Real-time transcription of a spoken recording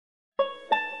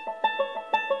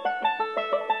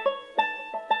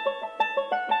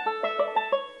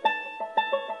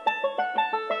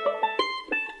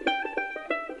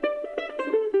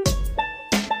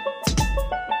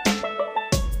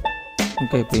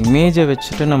Okay, இப்போ இமேஜை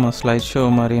வச்சுட்டு நம்ம ஸ்லைட் ஷோ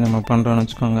மாதிரி நம்ம பண்ணுறோன்னு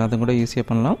வச்சுக்கோங்க. அது கூட ஈஸியாக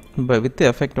பண்ணலாம். இப்போ வித்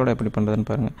எஃபெக்டோடு எப்படி பண்ணுறதுன்னு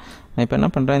பாருங்கள். நான் இப்போ என்ன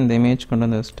பண்ணுறேன், இந்த இமேஜ் கொண்டு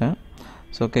வந்து வச்சுட்டேன்.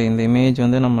 ஸோ ஓகே, இந்த இமேஜ்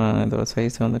வந்து நம்ம இதோட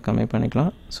சைஸை வந்து கம்மி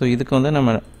பண்ணிக்கலாம். ஸோ இதுக்கு வந்து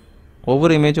நம்ம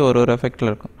ஒவ்வொரு இமேஜும் ஒரு ஒரு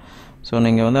எஃபெக்டில் இருக்கும். ஸோ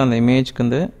நீங்கள் வந்து அந்த இமேஜ்க்கு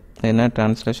வந்து என்ன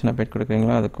ட்ரான்ஸ்லேஷன் எஃபெக்ட்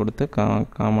கொடுக்குறீங்களோ அதை கொடுத்து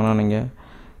காமனாக நீங்கள்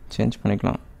சேஞ்ச்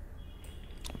பண்ணிக்கலாம்.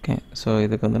 ஓகே, ஸோ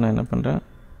இதுக்கு வந்து நான் என்ன பண்ணுறேன்,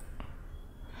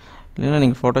 இல்லைன்னா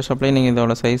நீங்கள் ஃபோட்டோஷாப்லேயே நீங்கள்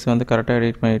இதோட சைஸ் வந்து கரெக்டாக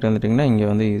எடிட் பண்ணிட்டு வந்துட்டிங்கன்னா இங்கே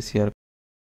வந்து ஈஸியாக இருக்கும்.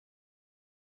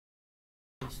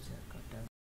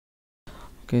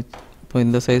 ஓகே, இப்போ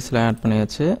இந்த சைஸில் ஆட்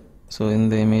பண்ணியாச்சு. ஸோ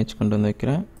இந்த இமேஜ் கொண்டு வந்து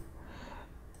வைக்கிறேன்.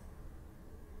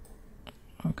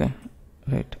 Okay,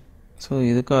 right. ஸோ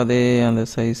இதுக்கும் அதே அந்த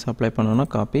சைஸ் அப்ளை பண்ணோன்னா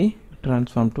காப்பி,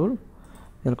 ட்ரான்ஸ்ஃபார்ம் டூல்,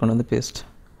 இதில் கொண்டு வந்து பேஸ்ட்.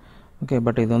 ஓகே,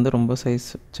 பட் இது வந்து ரொம்ப சைஸ்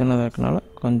சின்னதாக இருக்கனால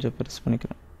கொஞ்சம் பெருசு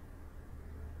பண்ணிக்கிறேன்.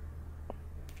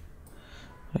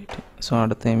 ரைட். ஸோ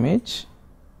அடுத்த இமேஜ்.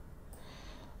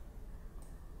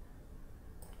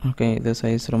 ஓகே, இது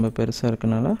சைஸ் ரொம்ப பெருசாக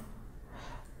இருக்கனால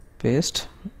paste,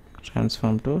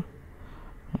 transform two.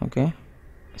 Okay,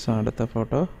 so அடுத்த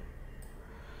ஃபோட்டோ.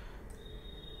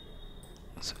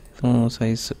 ஸோ இதுவும்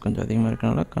சைஸ் கொஞ்சம் அதிகமாக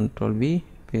இருக்கனால control V,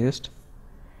 paste,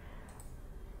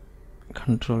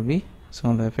 control V. So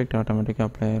அந்த எஃபெக்ட் ஆட்டோமேட்டிக்காக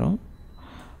அப்ளை ஆயிரும்.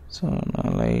 ஸோ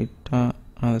நான் லைட்டாக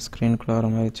அந்த ஸ்க்ரீனுக்குள்ளே வர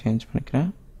மாதிரி சேஞ்ச் பண்ணிக்கிறேன்.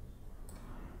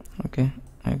 Okay,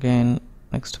 again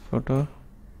next photo.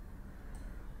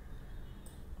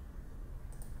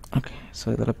 Okay, so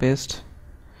இதோட paste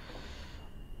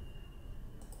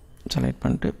select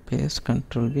பண்ணிட்டு paste,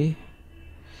 control V.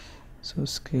 so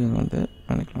scale வந்து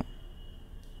பண்ணிக்கலாம்.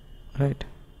 ரைட்.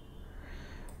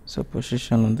 ஸோ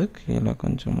பொசிஷன் வந்து கீழே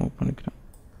கொஞ்சம் மூவ் பண்ணிக்கிறேன்.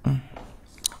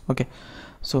 ஓகே,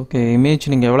 ஸோ ஓகே,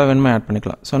 இமேஜ் நீங்கள் எவ்வளோ வேணுமோ ஆட்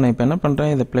பண்ணிக்கலாம். ஸோ நான் இப்போ என்ன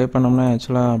பண்ணுறேன், இதை ப்ளே பண்ணோம்னா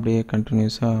ஆக்சுவலாக அப்படியே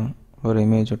கண்டினியூஸாக ஒரு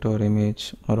இமேஜ் விட்டு ஒரு இமேஜ்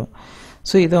வரும்.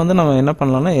 ஸோ இதை வந்து நம்ம என்ன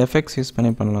பண்ணலாம்னா எஃபெக்ட்ஸ் யூஸ்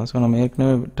பண்ணி பண்ணலாம். ஸோ நம்ம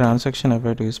ஏற்கனவே ட்ரான்சாக்ஷன்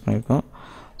எஃபெக்ட் யூஸ் பண்ணியிருக்கோம்.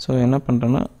 ஸோ என்ன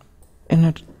பண்ணுறோன்னா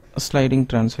என்ன ஸ்லைடிங்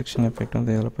ட்ரான்சாக்ஷன் எஃபெக்ட்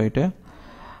வந்து இதில் போயிட்டு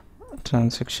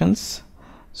transactions.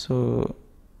 So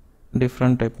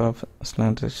different type of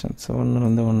transactions ஒன்று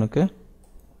வந்து ஒன்றுக்கு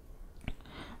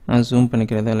நான் ஜூம்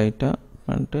பண்ணிக்கிறத லைட்டாக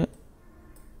பண்ணிட்டு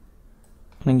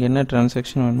நீங்கள் என்ன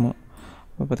ட்ரான்சாக்ஷன் வேணுமோ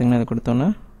இப்போ பார்த்திங்கன்னா இது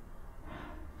கொடுத்தோன்னே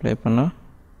ப்ளே பண்ணால்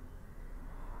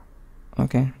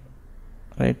okay,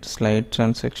 right. Slide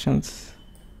transactions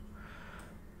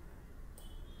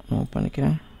move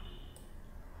பண்ணிக்கிறேன்.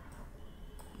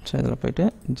 ஸோ இதில் போய்ட்டு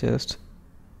ஜஸ்ட்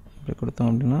இப்படி கொடுத்தோம்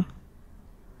அப்படின்னா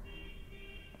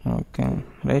okay,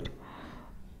 right.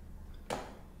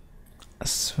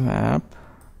 Swap,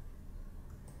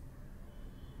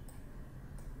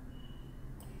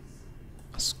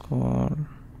 score.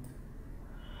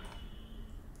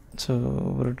 So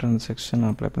ஒரு ட்ரான்சாக்ஷன்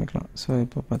அப்ளை பண்ணிக்கலாம். ஸோ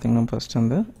இப்போ பார்த்தீங்கன்னா ஃபஸ்ட்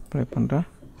வந்து அப்ளை பண்ணுறேன்.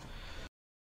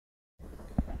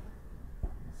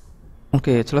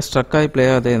 ஓகே, ஆக்சுவலாக ஸ்ட்ரக் ஆகி ப்ளே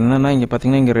ஆகுது. என்னென்னா இங்கே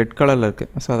பார்த்தீங்கன்னா இங்கே ரெட் கலரில்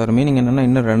இருக்குது. ஸோ அதோட மீனிங் என்னென்னா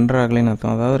இன்னும் ரெண்டர் ஆகலைன்னு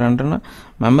அர்த்தம். அதாவது ரெண்டுன்னா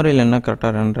மெமரியில் என்ன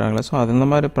கரெக்டாக ரெண்டர் ஆகலை. ஸோ அது இந்த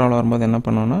மாதிரி ப்ராப்ளம் வரும்போது என்ன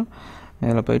பண்ணோன்னா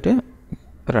இதில் போய்ட்டு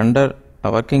render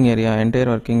working area,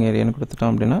 entire working ஏரியான்னு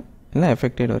கொடுத்துட்டோம் அப்படின்னா, இல்லை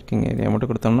எஃபெக்டட் ஒர்க்கிங் ஏரியா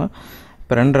மட்டும் கொடுத்தோம்னா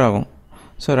இப்போ ரெண்டர் ஆகும்.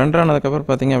 ஸோ ரெண்டர் ஆனதுக்கப்புறம்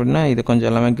பார்த்திங்க அப்படின்னா இது கொஞ்சம்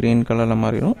எல்லாமே க்ரீன் கலரில்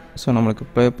மாறிடும். ஸோ நம்மளுக்கு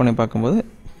ப்ளே பண்ணி பார்க்கும்போது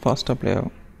ஃபாஸ்ட்டாக ப்ளே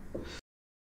ஆகும்.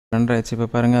 ரெண்டர் ஆயிடுச்சு. இப்போ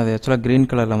பாருங்கள், அது ஆக்சுவலாக க்ரீன்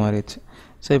கலரில் மாறிடுச்சு.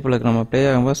 ஸோ இப்போ நம்ம ப்ளே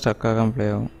ஆகும்போது ஸ்டக் ஆகாமல் ப்ளே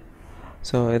ஆகும்.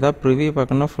 ஸோ எதாவது ப்ரிவியூ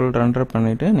பார்க்கணுன்னா ஃபுல் ரெண்டர்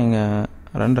பண்ணிவிட்டு நீங்கள்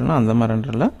ரெண்டர்னால் அந்த மாதிரி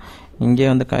ரெண்டரில் இங்கே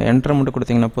வந்து என்டர் மட்டும்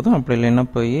கொடுத்தீங்கன்னா போதும். அப்படி இல்லைன்னா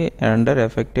போய் ரெண்டர்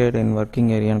எஃபெக்டட் இன்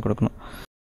ஒர்க்கிங் ஏரியான்னு கொடுக்கணும்.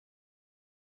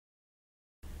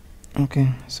 ஓகே,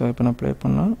 ஸோ இப்போ நான் ப்ளே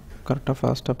பண்ணால் கரெக்டாக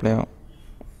ஃபாஸ்ட்டாக ப்ளே ஆகும்.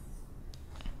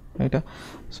 ரைட்டா?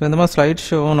 ஸோ இந்த மாதிரி ஸ்லைட்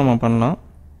ஷோவும் நம்ம பண்ணலாம்.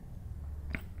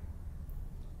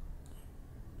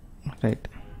 ரைட்,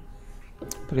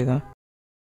 புரியுதா?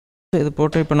 இது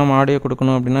போட்டு இப்போ நம்ம ஆடியோ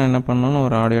கொடுக்கணும் அப்படின்னா என்ன பண்ணணும்,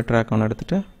 ஒரு ஆடியோ ட்ராக் ஒன்று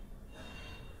எடுத்துகிட்டு,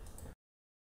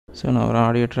 ஸோ நான் ஒரு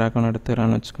ஆடியோ ட்ராக் ஒன்று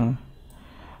எடுத்துக்கிறேன்னு வச்சுக்கோங்க.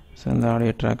 ஸோ இந்த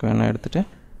ஆடியோ ட்ராக் வேணால் எடுத்துகிட்டு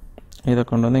இதை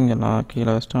கொண்டு வந்து இங்கே நான்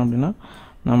கீழே வச்சிட்டோம் அப்படின்னா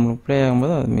நம்மளுக்கு ப்ளே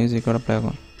ஆகும்போது அது மியூசிக்கோட ப்ளே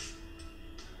ஆகும்.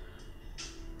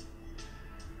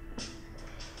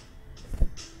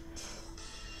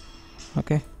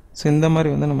 ஓகே, ஸோ இந்த மாதிரி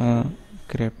வந்து நம்ம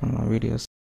க்ரியேட் பண்ணலாம் வீடியோஸ்.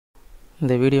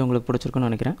 இந்த வீடியோ உங்களுக்கு பிடிச்சிருக்குன்னு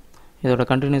நினைக்கிறேன். இதோட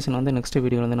கண்டினியூஷன் வந்து நெக்ஸ்ட்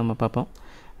வீடியோவில் வந்து நம்ம பார்ப்போம்.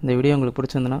 இந்த வீடியோ உங்களுக்கு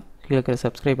பிடிச்சிருந்துன்னா கீழே இருக்கிற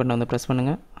சப்ஸ்கிரைப் பட்டனை வந்து ப்ரெஸ்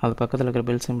பண்ணுங்கள். அது பக்கத்தில் இருக்கிற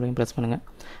பெல் சிம்பிளையும் ப்ரெஸ் பண்ணுங்கள்.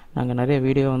 நாங்கள் நிறைய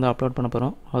வீடியோ வந்து அப்லோட் பண்ண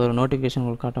போகிறோம். அதோட நோட்டிஃபிகேஷன்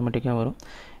உங்களுக்கு ஆட்டோமேட்டிக்காக வரும்.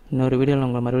 இன்னொரு வீடியோவில்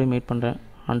உங்களை மறுபடியும் மீட் பண்ணுறேன்.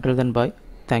 Until then, bye.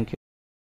 Thank you.